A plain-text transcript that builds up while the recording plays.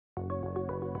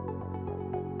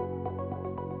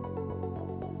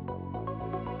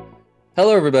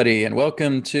Hello, everybody, and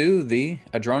welcome to the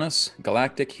Adronis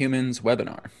Galactic Humans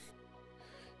webinar.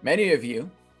 Many of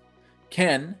you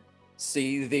can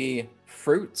see the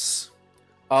fruits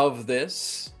of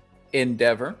this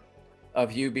endeavor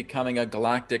of you becoming a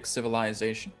galactic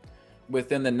civilization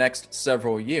within the next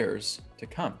several years to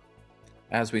come.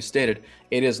 As we stated,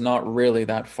 it is not really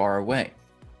that far away.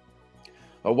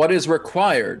 But what is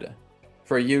required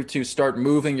for you to start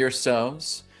moving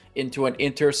yourselves into an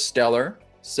interstellar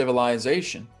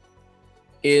civilization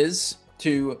is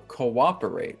to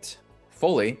cooperate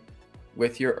fully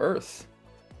with your Earth,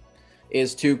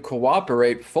 is to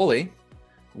cooperate fully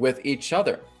with each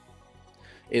other,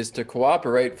 is to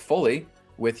cooperate fully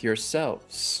with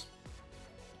yourselves.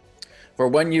 For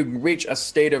when you reach a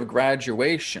state of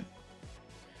graduation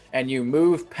and you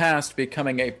move past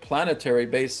becoming a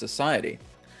planetary-based society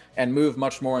and move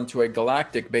much more into a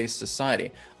galactic-based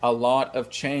society, a lot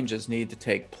of changes need to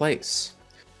take place.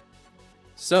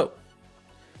 So,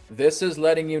 this is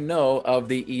letting you know of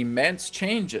the immense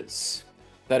changes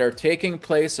that are taking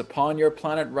place upon your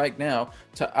planet right now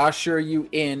to usher you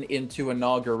into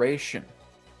inauguration,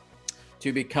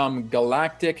 to become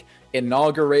galactic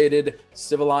inaugurated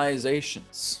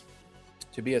civilizations,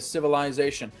 to be a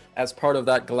civilization as part of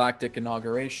that galactic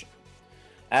inauguration.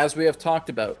 As we have talked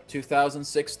about,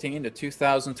 2016 to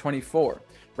 2024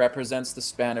 represents the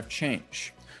span of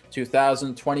change.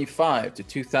 2025 to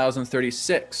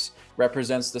 2036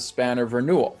 represents the span of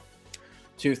renewal.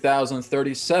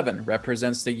 2037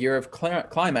 represents the year of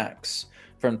climax.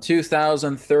 From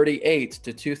 2038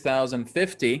 to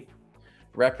 2050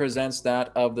 represents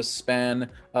that of the span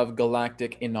of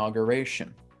galactic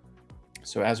inauguration.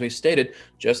 So as we stated,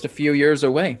 just a few years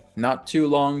away, not too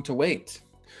long to wait.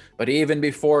 But even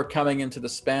before coming into the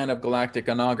span of galactic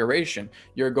inauguration,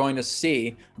 you're going to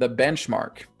see the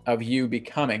benchmark of you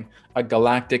becoming a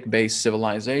galactic-based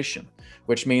civilization,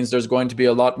 which means there's going to be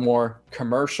a lot more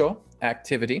commercial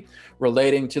activity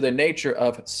relating to the nature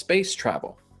of space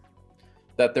travel,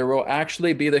 that there will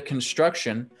actually be the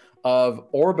construction of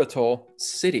orbital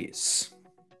cities,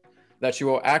 that you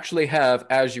will actually have,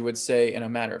 as you would say in a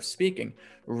manner of speaking,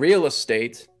 real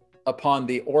estate upon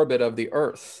the orbit of the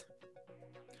Earth.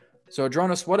 So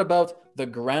Adronis, what about the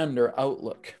grander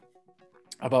outlook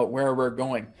about where we're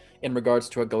going in regards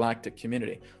to a galactic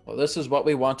community? Well, this is what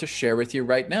we want to share with you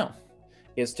right now,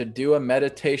 is to do a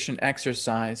meditation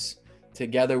exercise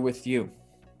together with you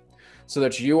so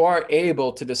that you are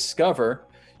able to discover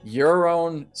your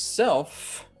own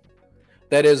self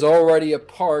that is already a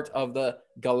part of the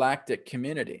galactic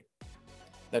community,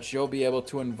 that you'll be able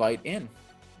to invite in.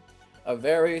 A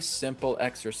very simple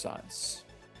exercise.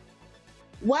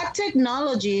 What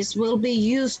technologies will be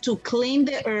used to clean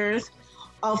the earth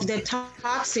of the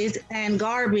toxins and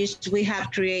garbage we have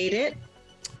created?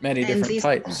 Many different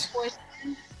types.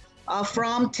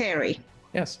 From Terry.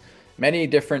 Yes, many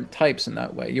different types in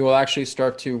that way. You will actually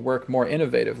start to work more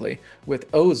innovatively with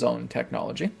ozone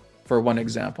technology, for one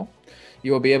example.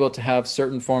 You will be able to have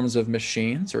certain forms of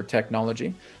machines or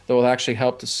technology that will actually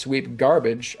help to sweep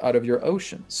garbage out of your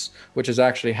oceans, which is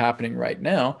actually happening right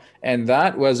now. And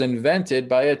that was invented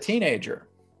by a teenager.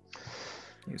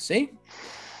 You see?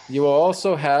 You will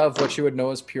also have what you would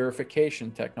know as purification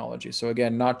technology. So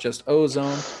again, not just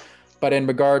ozone, but in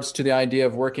regards to the idea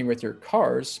of working with your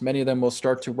cars, many of them will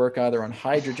start to work either on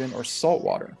hydrogen or salt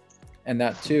water. And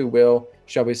that too will,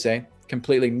 shall we say,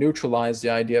 completely neutralize the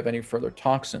idea of any further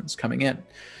toxins coming in.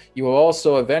 You will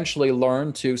also eventually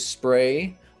learn to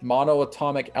spray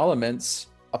monoatomic elements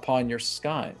upon your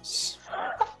skies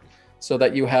so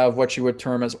that you have what you would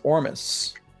term as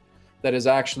ormus. That is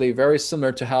actually very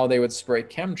similar to how they would spray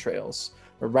chemtrails,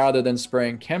 but rather than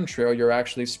spraying chemtrail, you're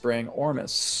actually spraying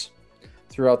ormus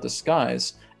throughout the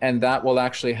skies, and that will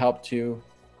actually help to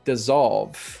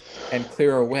dissolve and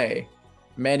clear away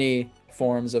many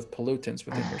forms of pollutants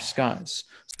within your skies.